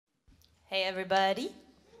Hey everybody.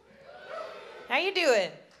 How you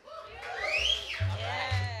doing?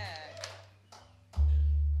 Yeah.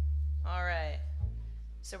 All right.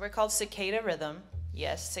 So we're called Cicada Rhythm.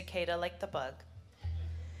 Yes, cicada like the bug.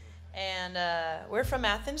 And we're from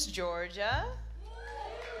Athens, Georgia.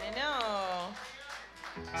 I know.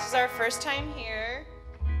 This is our first time here.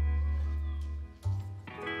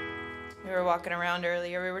 We were walking around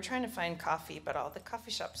earlier. We were trying to find coffee, but all the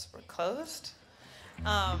coffee shops were closed.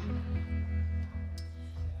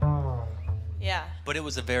 Yeah. But it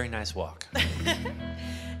was a very nice walk.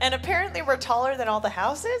 And apparently we're taller than all the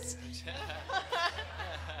houses.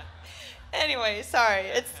 Anyway, sorry.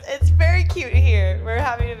 It's very cute here. We're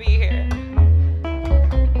happy to be here.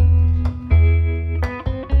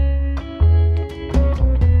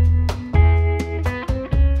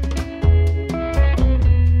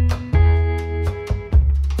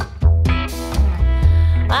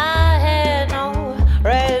 I had no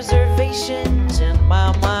reservations in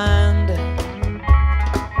my mind.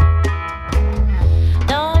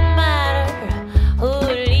 No matter who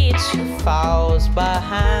leads, who falls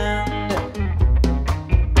behind.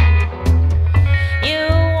 You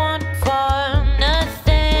want for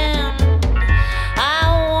nothing,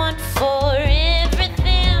 I want for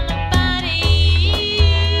everything about you.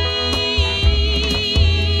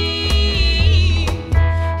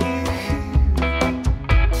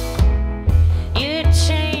 You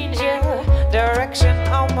change your direction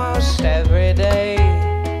almost every day.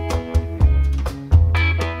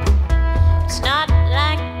 It's not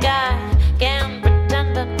like I can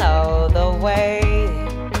pretend to know the way.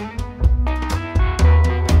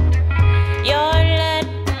 You're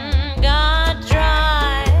letting God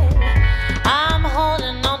drive. I'm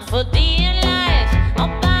holding on for dear life. Oh,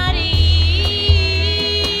 buddy.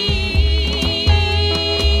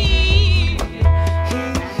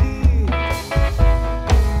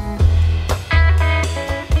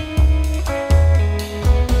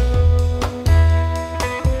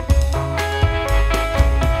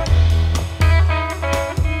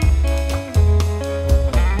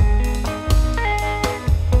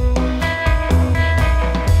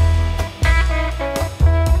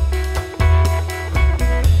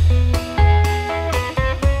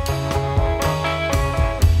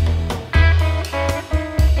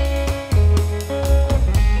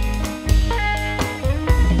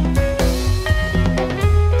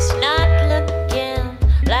 It's not looking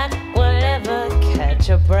like we'll ever catch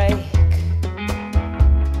a break.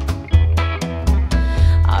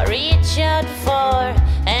 I'll reach out for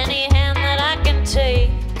any hand that I can take.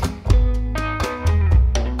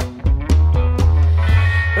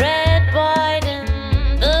 Red, white,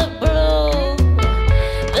 and the blue.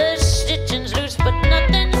 The stitching's loose, but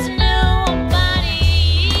nothing's new.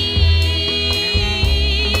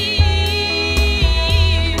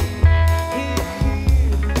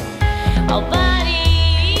 Oh, buddy. Oh, buddy.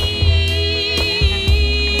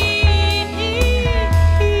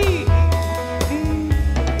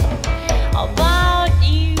 About you. About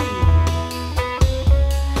you.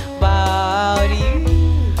 About you.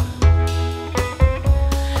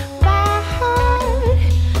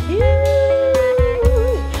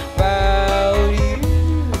 About you.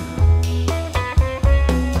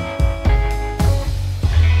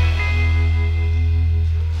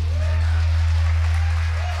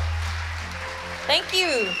 Thank you.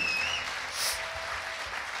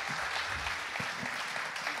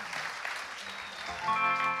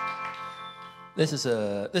 This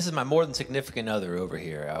is my more than significant other over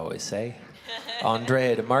here, I always say.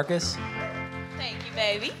 Andrea DeMarcus. Thank you,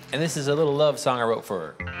 baby. And this is a little love song I wrote for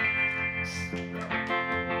her.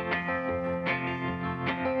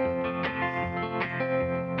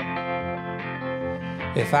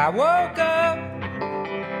 If I woke up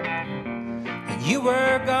and you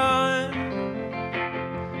were gone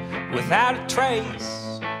without a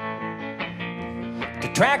trace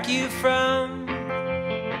to track you from,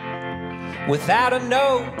 without a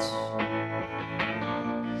note,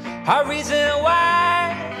 a reason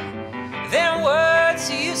why them words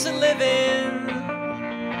you used to live in,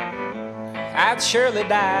 I'd surely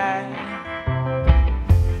die.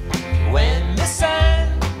 When the sun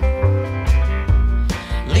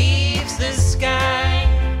leaves the sky,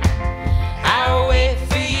 I'll wait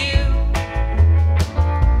for you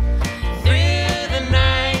through the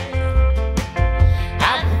night.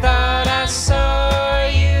 I thought I saw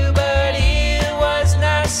you, but it was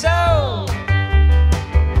not so.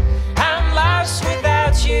 I'm lost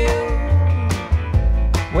without you.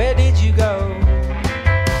 Where did you go?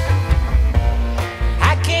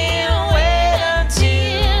 I can't wait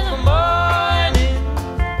until the morning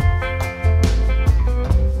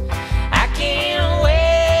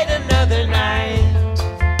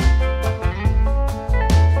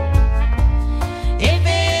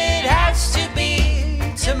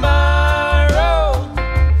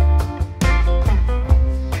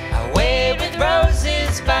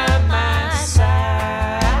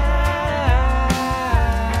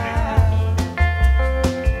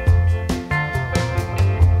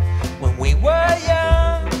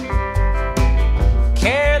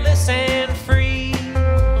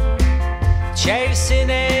chasing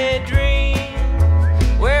a dream,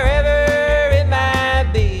 wherever it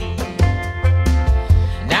might be.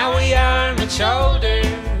 Now we are much older,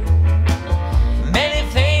 many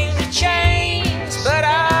things have changed, but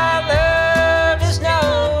our love is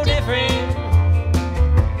no different.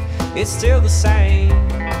 It's still the same.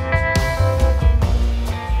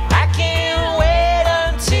 I can't wait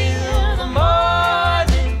until the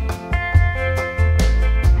morning.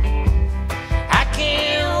 I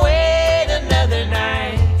can't wait another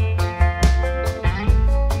night.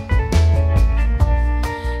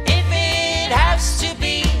 If it has to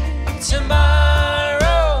be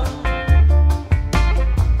tomorrow,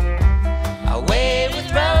 I'll wait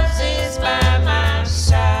with roses by my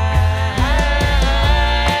side.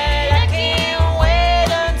 I can't wait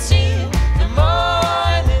until the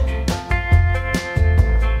morning.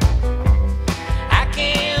 I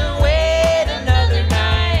can't wait another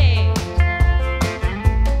night.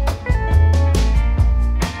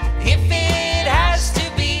 If it has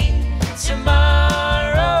to be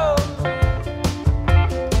tomorrow,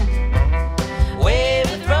 wait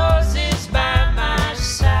with roses by my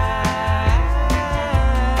side.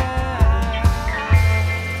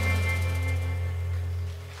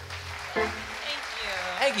 Thank you.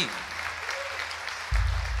 Thank you.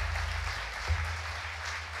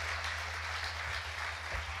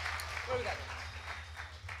 What do we got?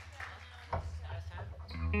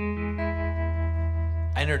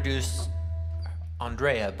 I introduced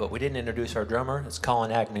Andrea, but we didn't introduce our drummer. It's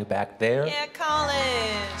Colin Agnew back there, Yeah,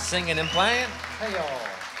 Colin. singing and playing. Hey, y'all.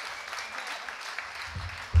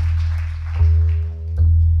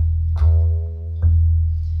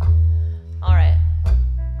 All right.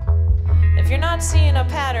 If you're not seeing a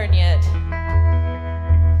pattern yet,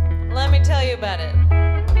 let me tell you about it.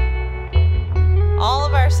 All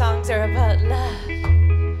of our songs are about love.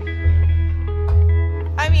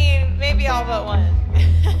 I mean, maybe all but one.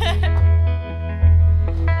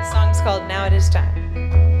 The song's called Now It Is Time.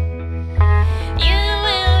 You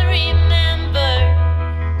will remember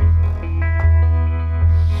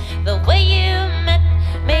the way you met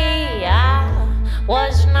me. I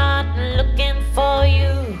was not looking for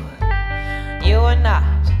you. You are not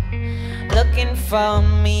looking for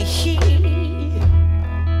me.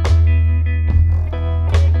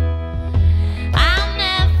 I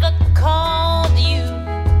never called you,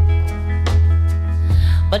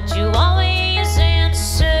 but you always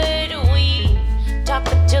answered. We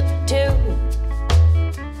talked till 2.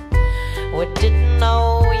 We didn't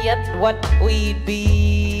know yet what we'd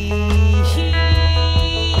be.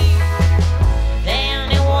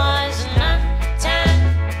 Then it was not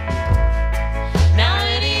time. Now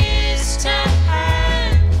it is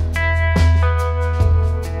time.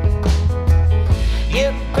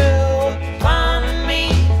 You grew upon me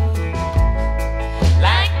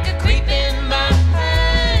Like a creeping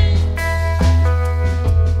behind.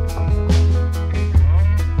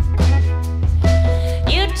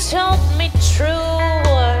 You told me true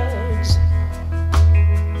words.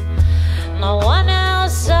 No one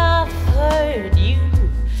else offered. You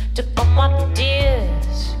took all my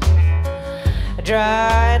tears,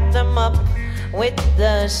 dried them up with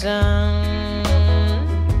the sun.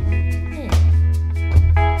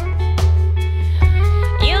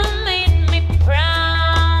 you made me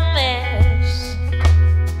promise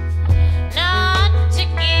not to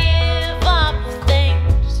give up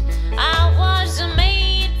things I was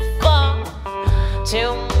made for.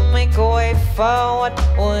 To make way for what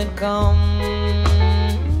would come.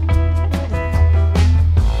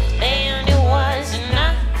 Then it was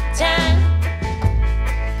not time.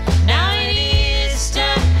 Now it is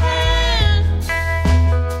time.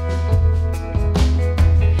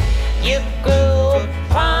 You grew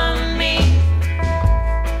upon me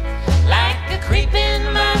Like a creep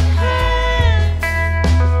in my hand.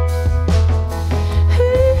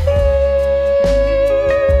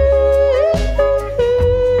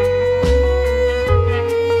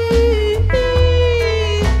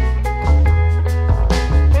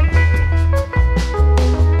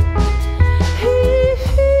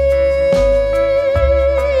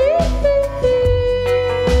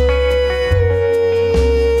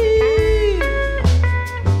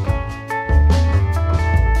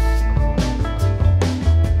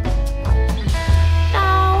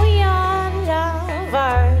 Now we are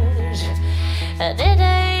lovers, and it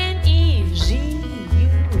ain't easy. You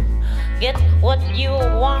get what you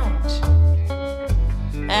want,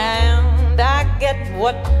 and I get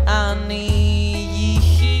what I need.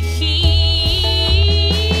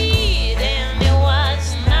 then it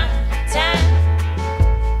was not time.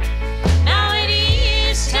 Now it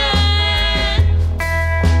is time.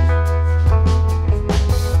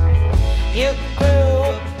 You grew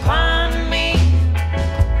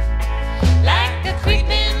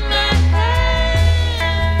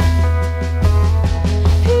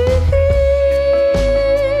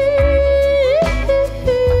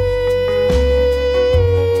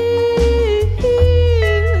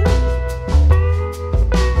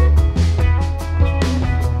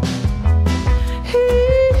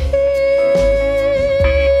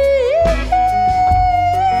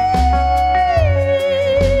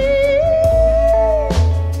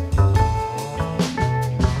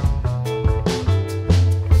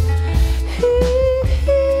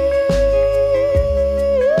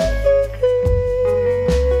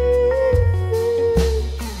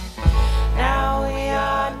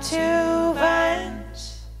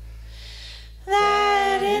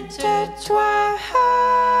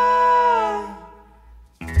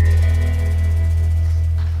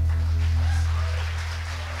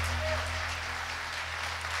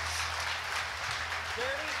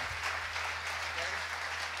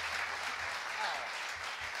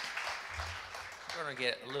We're gonna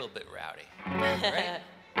get a little bit rowdy. Right?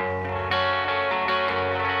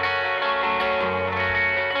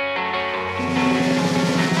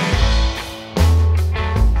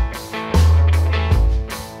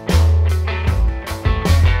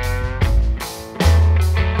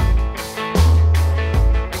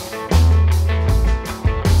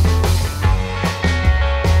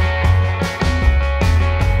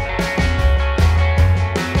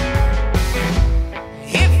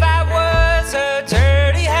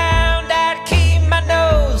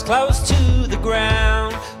 Close to the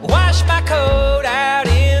ground, wash my coat out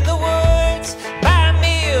in the woods, buy a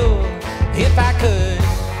meal if I could.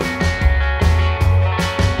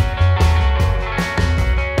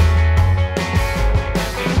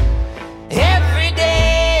 Every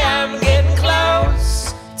day I'm getting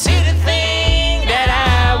close to the thing that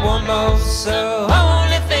I want most. So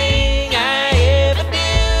only thing I ever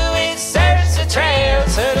do is search the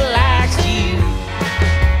trails to the likes of you.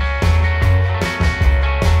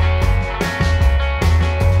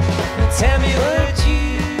 Tell me, would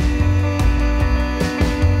you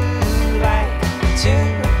like to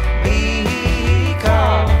be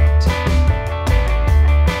caught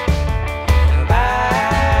by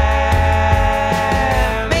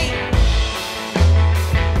me?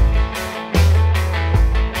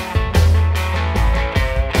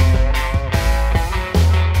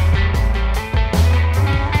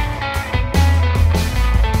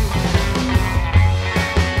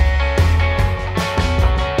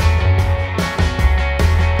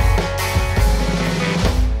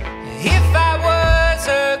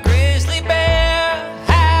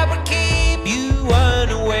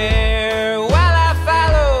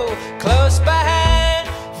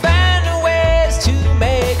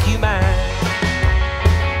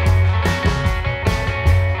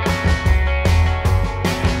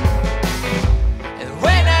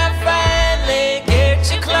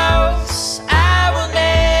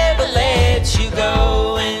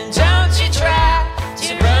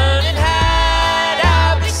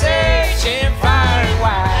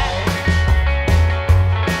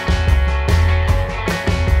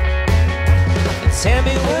 Tell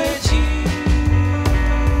me, would you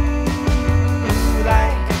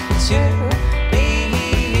like to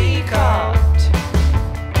be caught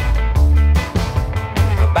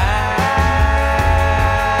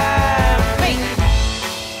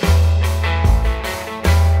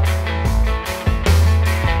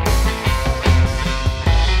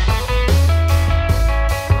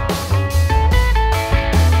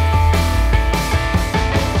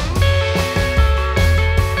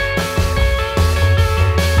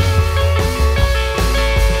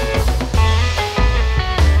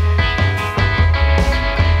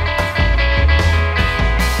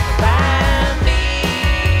by me?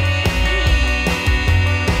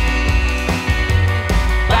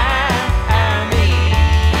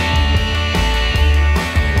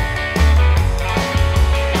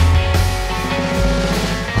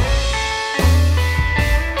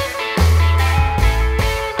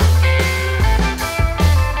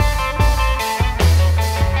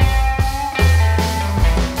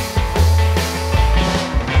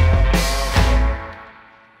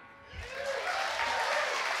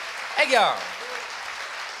 Hey, y'all.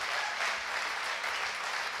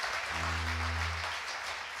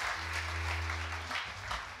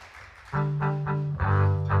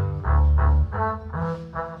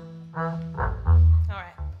 All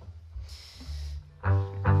right.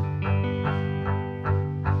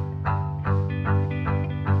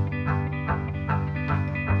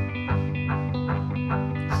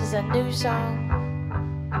 This is a new song.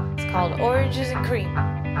 It's called Oranges and Cream.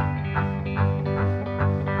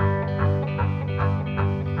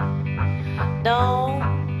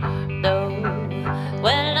 Don't know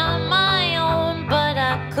well on my own, but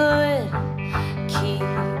I could keep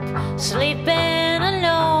sleeping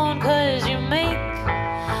alone, 'cause you make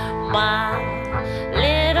my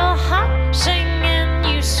little heart sing, and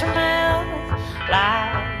you smell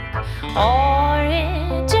like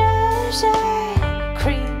oranges and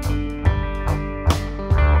cream.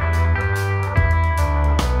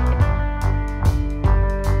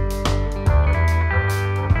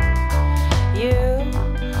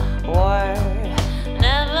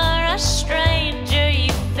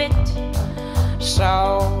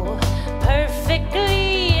 So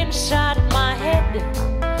perfectly inside my head,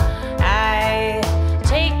 I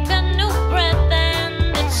take a new breath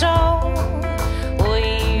and it's always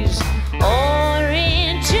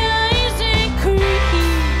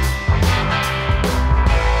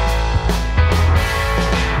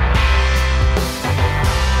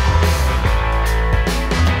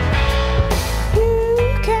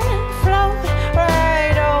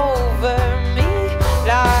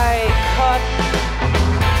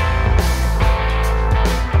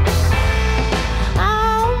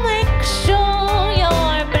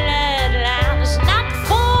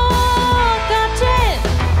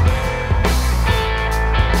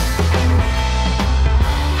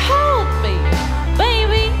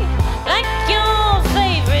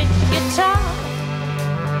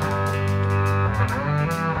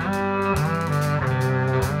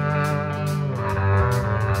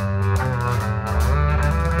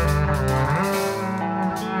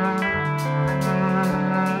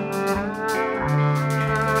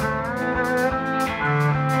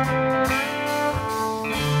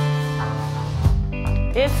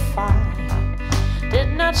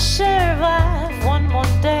survive one more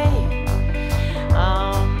day.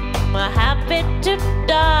 I'm happy to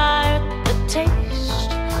die at the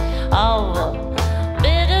taste of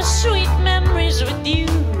bittersweet memories with you.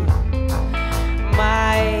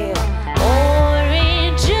 My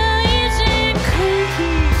orange is in cool.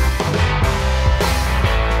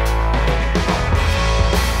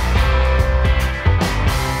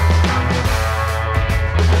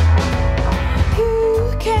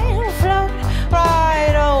 You can float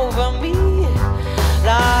right over me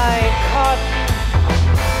like cotton.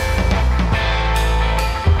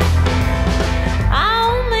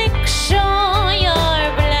 I'll make sure your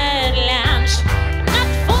bloodlines not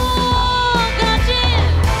forgotten.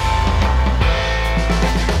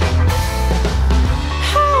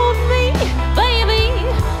 Hold me, baby,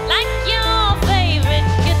 like your favorite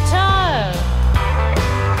guitar.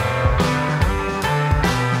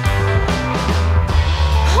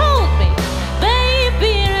 Hold me,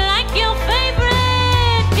 baby, like your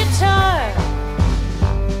favorite guitar.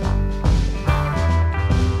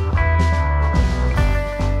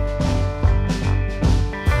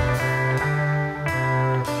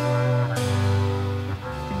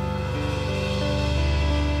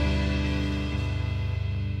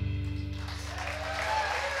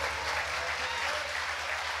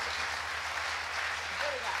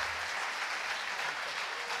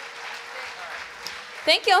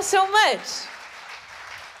 Thank y'all so much.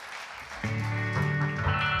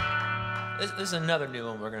 This is another new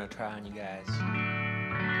one we're gonna try on you guys.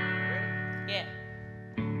 Yeah.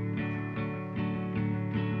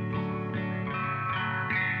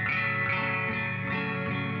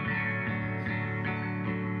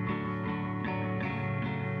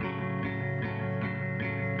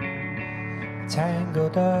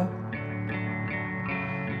 Tangled up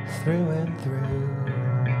through and through,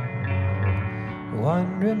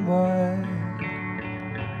 wondering what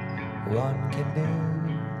one can do.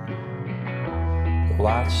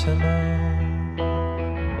 Watch the moon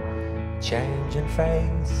change in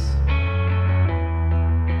face,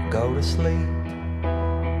 go to sleep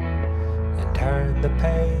and turn the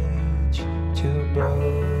page to a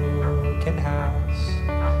broken house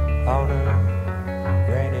on a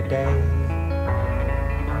rainy day.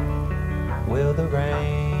 Will the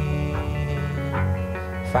rain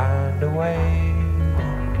find a way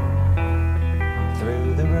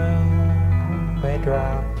through the room? May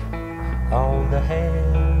drop on the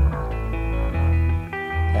head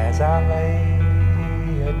as I lay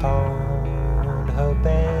upon her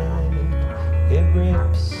bed. It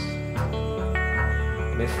rips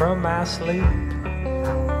me from my sleep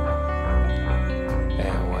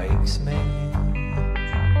and wakes me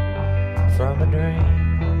from a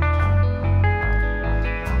dream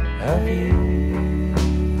of you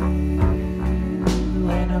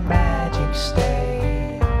in a magic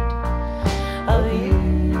state of you,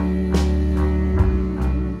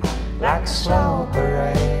 like a slow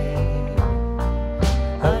parade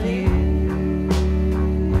of you,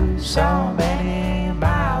 so many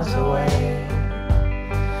miles away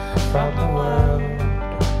from the world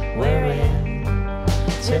we're in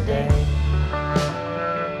today.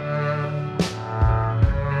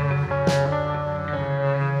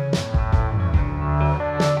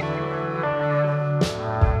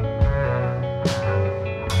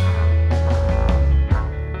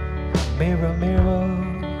 Mirror, mirror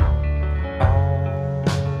on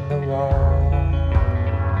the wall,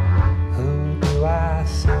 who do I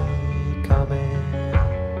see coming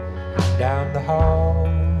down the hall?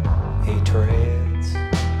 He treads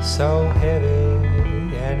so heavy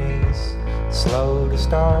and he's slow to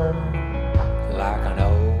start, like an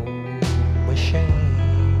old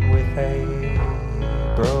machine with a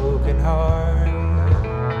broken heart.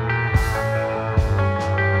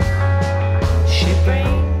 She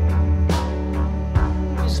brings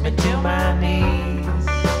me to my knees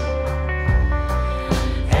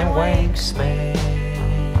and wakes me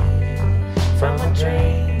from a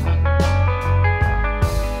dream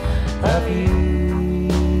of you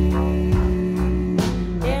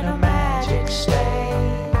in a magic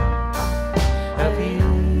state of you,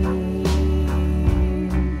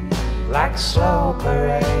 like a slow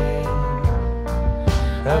parade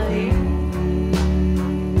of you,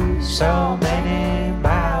 so many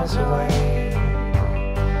miles away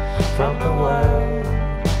from the world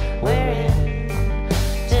we're in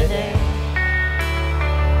today.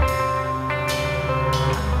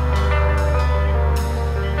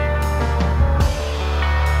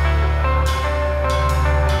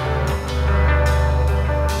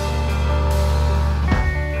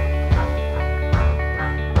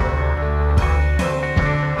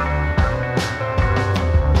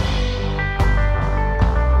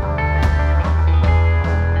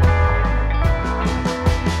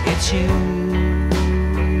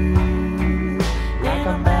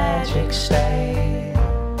 like a magic state.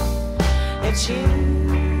 It's you,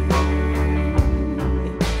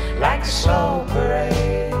 like a slow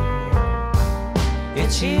parade.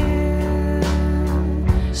 It's you,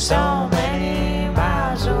 so many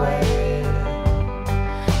miles away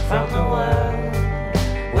from the world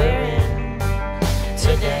we're in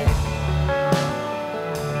today.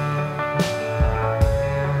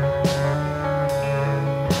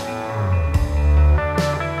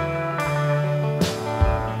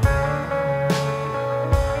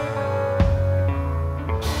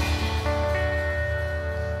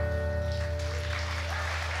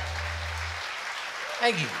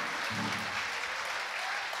 Thank you.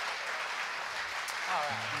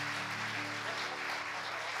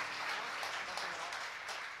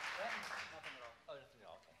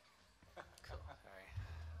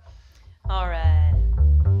 All right.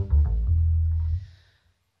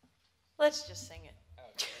 Let's just sing it.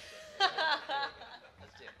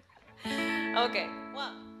 Okay.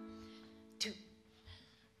 1, 2.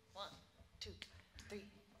 1, 2, 3,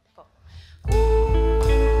 4.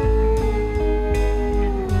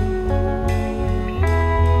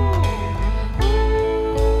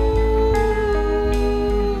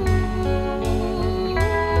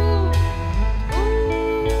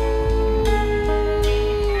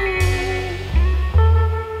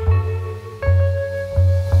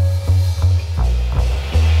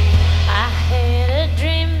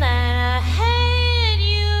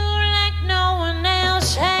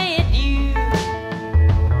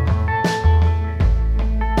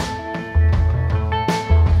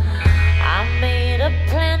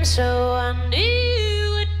 So I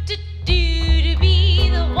knew what to do to be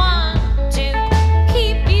the one to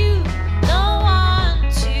keep you, the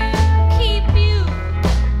one to keep you.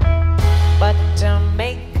 But to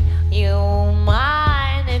make you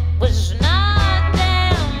mine, it was not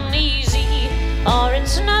damn easy, or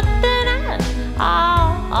it's nothing at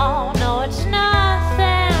all. Oh, no, it's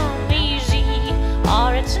nothing easy,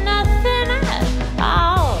 or it's nothing at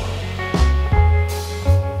all.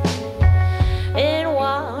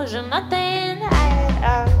 Nothing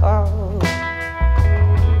at all.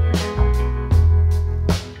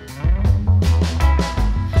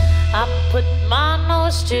 I put my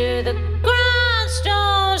nose to the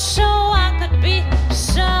grindstone so I could be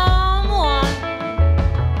someone.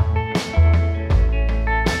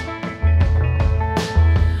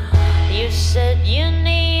 You said you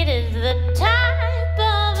needed the type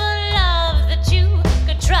of love that you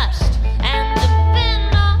could trust and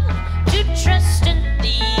depend on, to trust and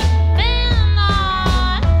depend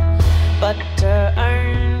on. But to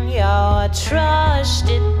earn your trust,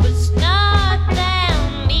 it was not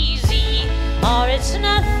that easy, or it's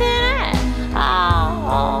nothing at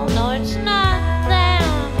all. No, it's not that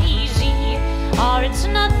easy, or it's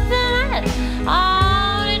nothing at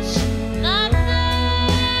all. It's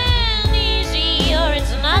nothing easy, or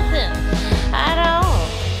it's nothing at all.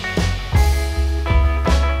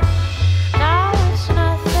 No, it's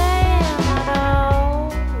nothing at all.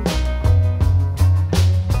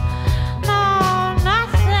 No,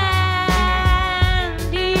 nothing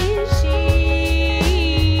easy,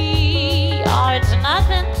 or it's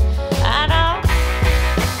nothing at all.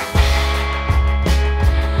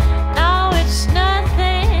 No, it's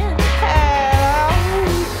nothing at all.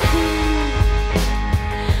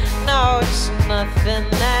 No, it's nothing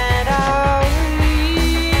at all.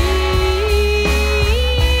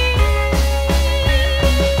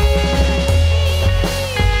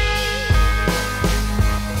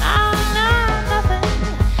 Oh, no, nothing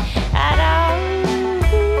at all.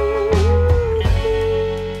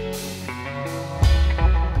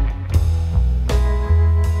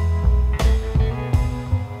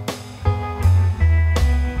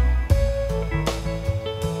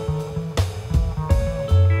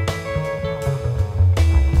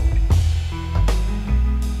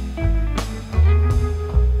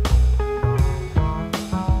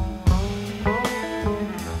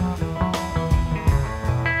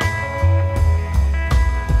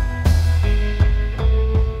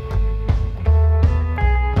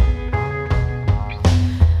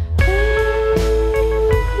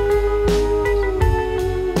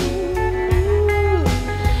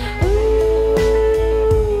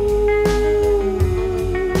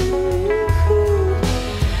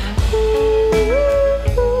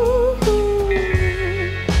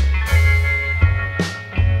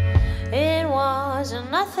 It was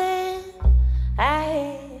nothing at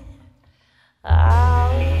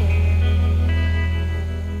all.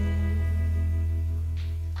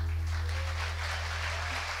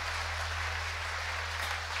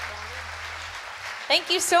 Thank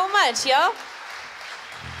you so much, y'all.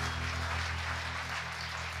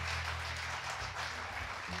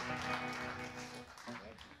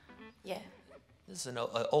 Yeah. This is an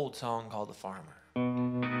old song called The Farmer.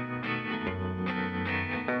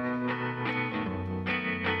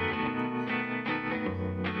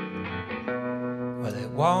 Well, it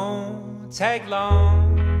won't take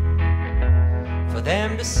long for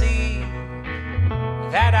them to see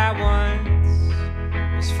that I once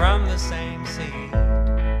was from the same seed.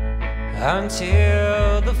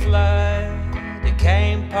 Until the flood, it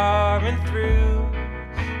came pouring through.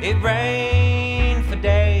 It rained for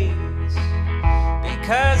days.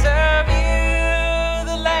 Because of you,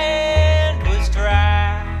 the land was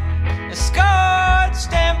dry,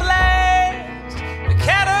 scorched and blazed. The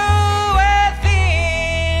cattle were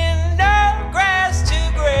thin, no grass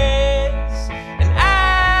to graze. And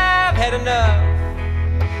I've had enough.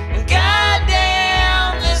 And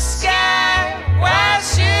goddamn the sky, why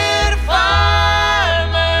should a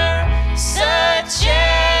farmer such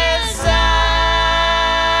as I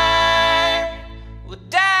would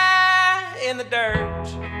die in the dirt?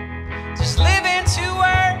 Just living to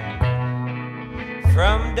work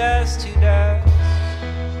from dusk to dusk.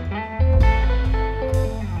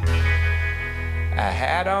 I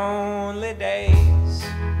had only days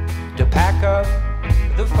to pack up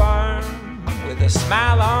the farm with a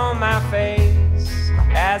smile on my face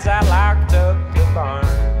as I locked up the barn.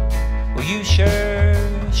 Well, you sure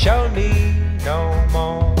showed me no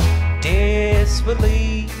more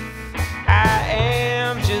disbelief. I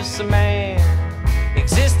am just a man.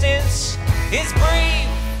 Existence is brief.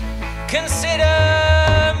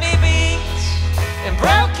 Consider me beat and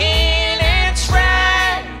broken and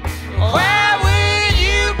tried. Why would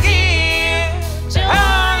you give to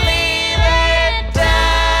only let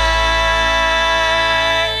die?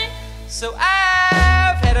 So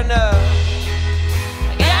I've had enough.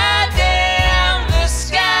 Goddamn the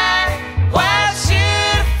sky, why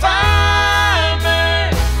should a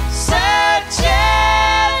farmer such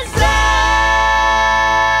as I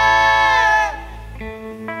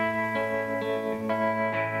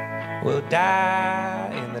will die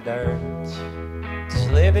in the dirt, just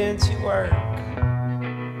living to work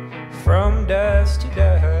from dusk to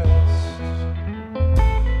dust.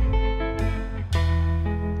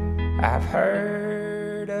 I've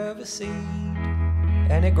heard of a seed,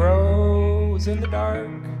 and it grows in the dark,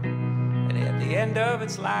 and at the end of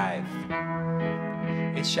its life,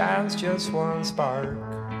 it shines just one spark.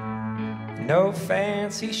 No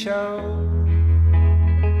fancy show,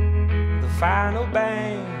 the final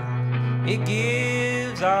bang, it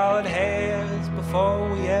gives all it has before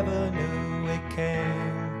we ever knew it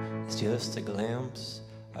can. It's just a glimpse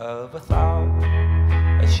of a thought,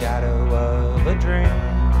 a shadow of a dream.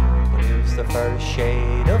 But it was the first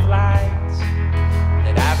shade of light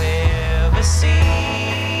that I've ever seen.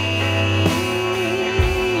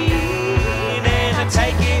 And I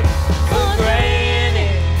take it for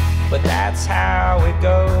granted, but that's how it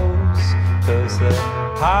goes. 'Cause the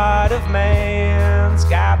heart of man's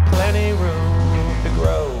got plenty room to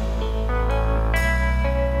grow.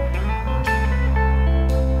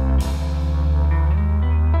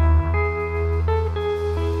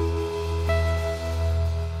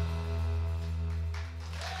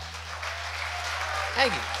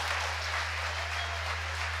 Thank you.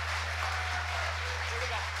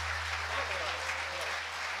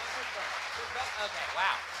 Okay,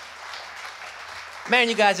 wow. Man,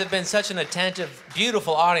 you guys have been such an attentive,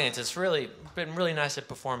 beautiful audience. It's really been really nice to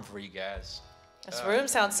perform for you guys. This room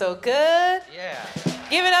sounds so good. Yeah.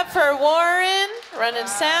 Give it up for Warren, running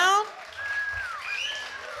sound.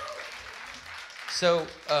 So,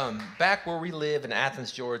 back where we live in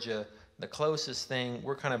Athens, Georgia, the closest thing,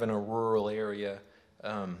 we're kind of in a rural area,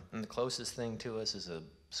 and the closest thing to us is a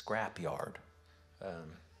scrap yard.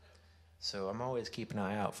 So I'm always keeping an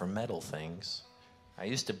eye out for metal things. I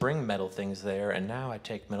used to bring metal things there, and now I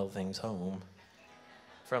take metal things home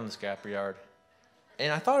from the scrap yard.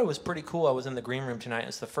 And I thought it was pretty cool. I was in the green room tonight.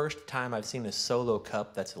 It's the first time I've seen a solo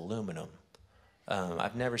cup that's aluminum.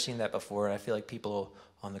 I've never seen that before. I feel like people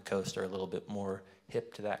on the coast are a little bit more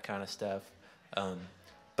hip to that kind of stuff.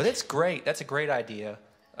 But it's great. That's a great idea.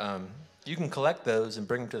 You can collect those and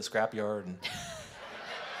bring them to the scrap yard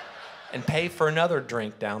and pay for another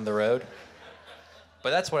drink down the road. But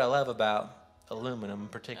that's what I love about aluminum in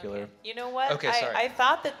particular. Okay. You know what? Okay, sorry. I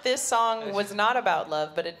thought that this song was not about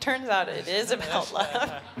love, but it turns out it is about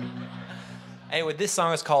love. Anyway, this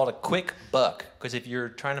song is called A Quick Buck, because if you're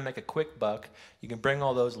trying to make a quick buck, you can bring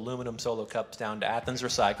all those aluminum solo cups down to Athens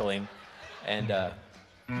Recycling, and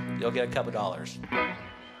you'll get a couple dollars.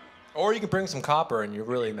 Or you can bring some copper, and you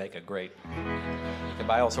really make a great... You can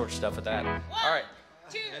buy all sorts of stuff with that. All right.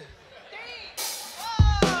 2, 3, 4.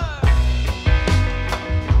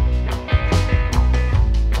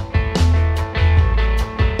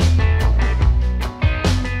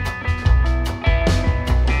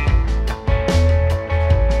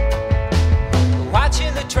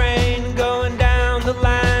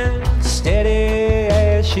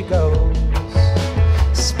 she goes,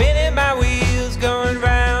 spinning my wheels, going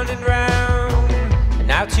round and round, and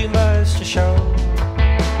not too much to show.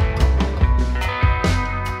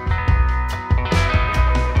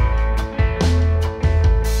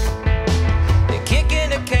 They're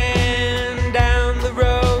kicking a can down the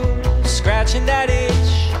road, scratching that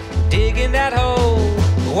itch, digging that hole,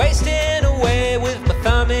 wasting away with my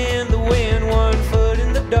thumb in the wind, one foot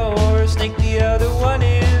in the door, sneak the other one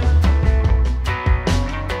in.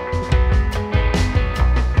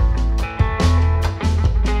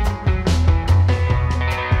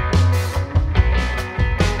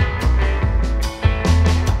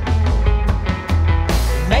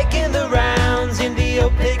 Making the rounds in the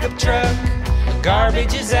old pickup truck,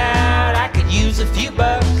 garbage is out, I could use a few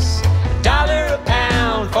bucks. $1 a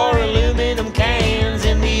pound for aluminum cans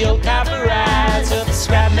in the old copper rides of the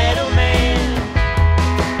scrap metal man.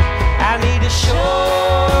 I need a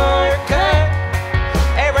shortcut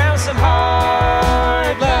around some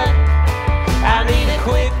hard luck. I need a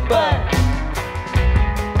quick buck.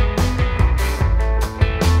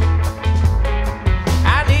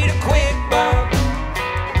 I need a quick buck.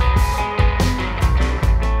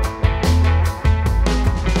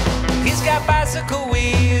 He's got bicycle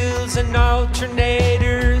wheels and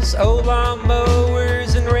alternators, old lawn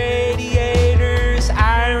mowers and radiators,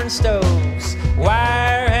 iron stoves,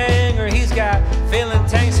 wire hanger. He's got filling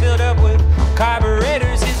tanks filled up with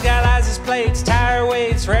carburetors. He's got license plates, tire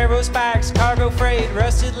weights, railroad spikes, cargo freight,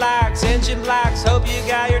 rusted locks, engine blocks. Hope you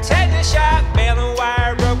got your tetanus shot, bale and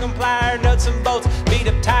wire, broken plier, nuts and bolts, beat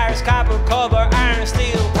up tires, copper, cobalt, iron,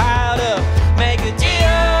 steel piled up. Make a deal.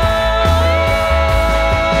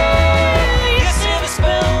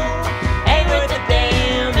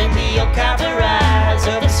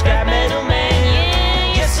 Of the scrap metal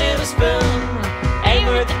man, your silver spoon ain't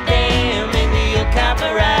worth a damn in the old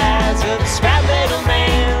copper eyes of the scrap metal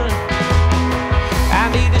man. I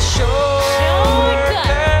need a shortcut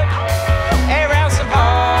around some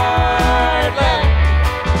hard luck.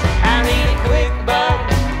 I need a quick buck.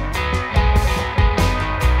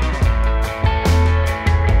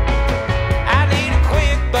 I need a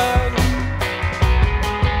quick buck.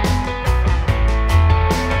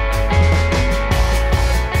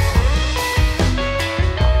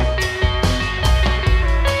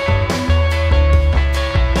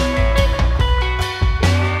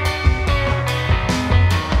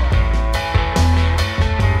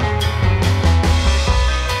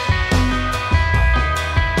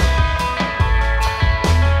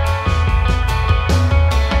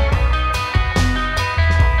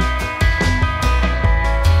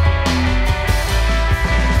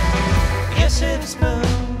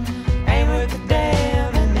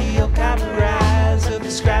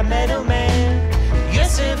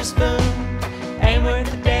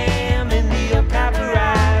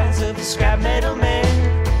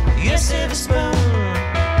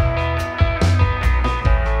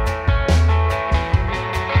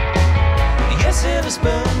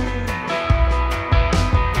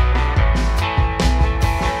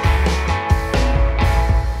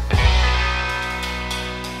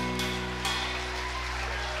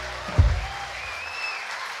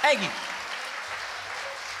 Thank you.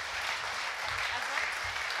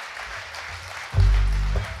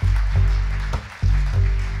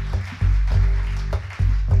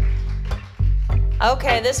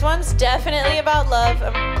 Okay, this one's definitely about love,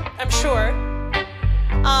 I'm sure.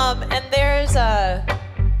 And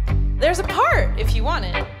there's a part if you want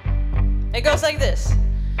it. It goes like this.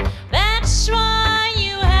 That's why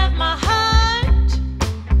you have my heart.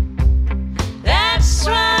 That's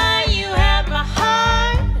why you have my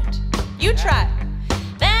heart. You try.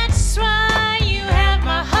 That's why you have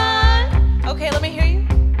my heart. Okay, let me hear you.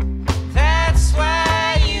 That's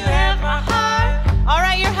why you have my heart. All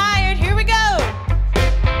right, you're hired. Here we go.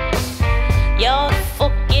 You're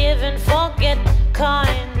forgive and forget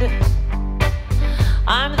kind.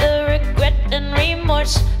 I'm the regret and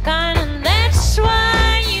remorse kind, and that's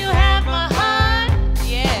why you have my heart.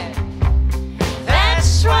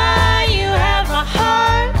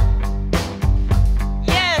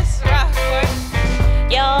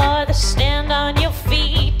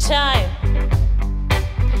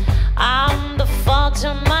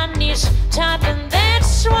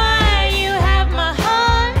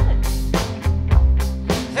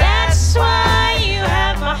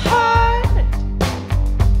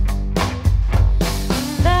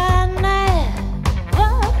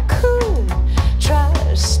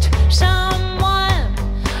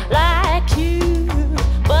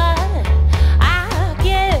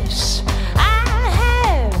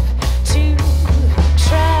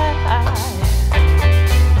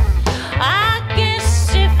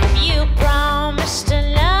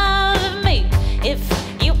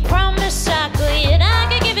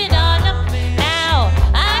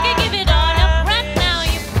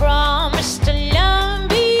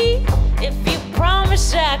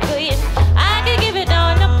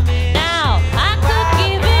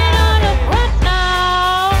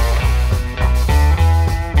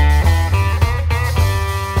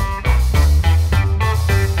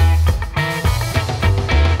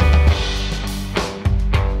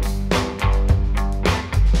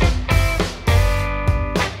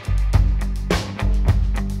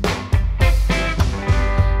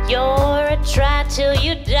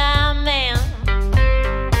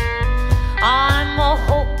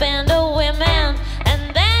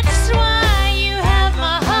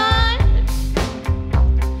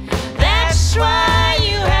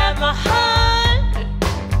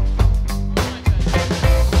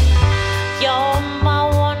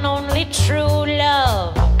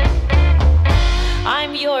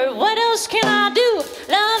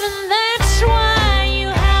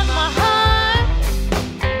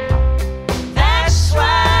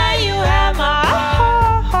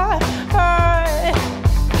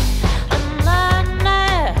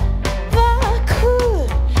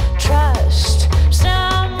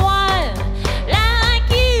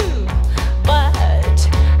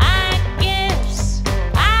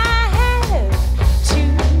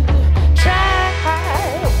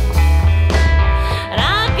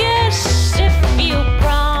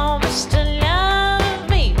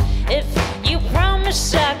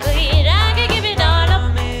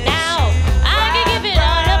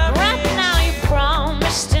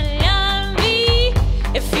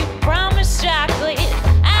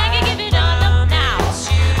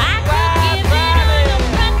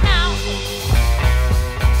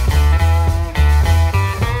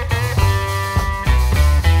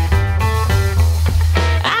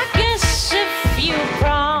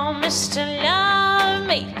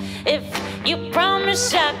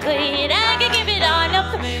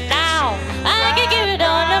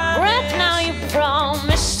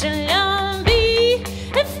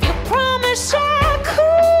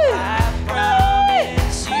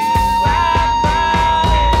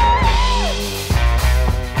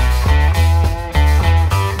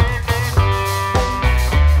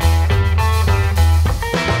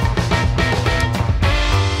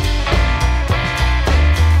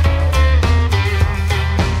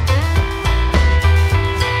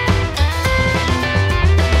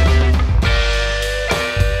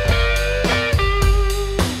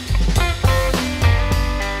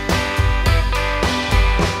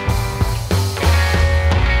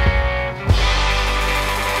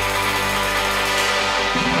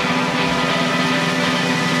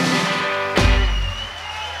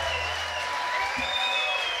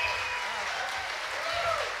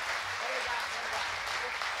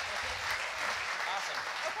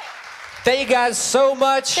 Thank you guys so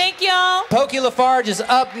much. Thank y'all. Pokey Lafarge is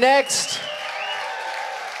up next.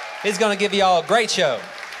 He's going to give you all a great show.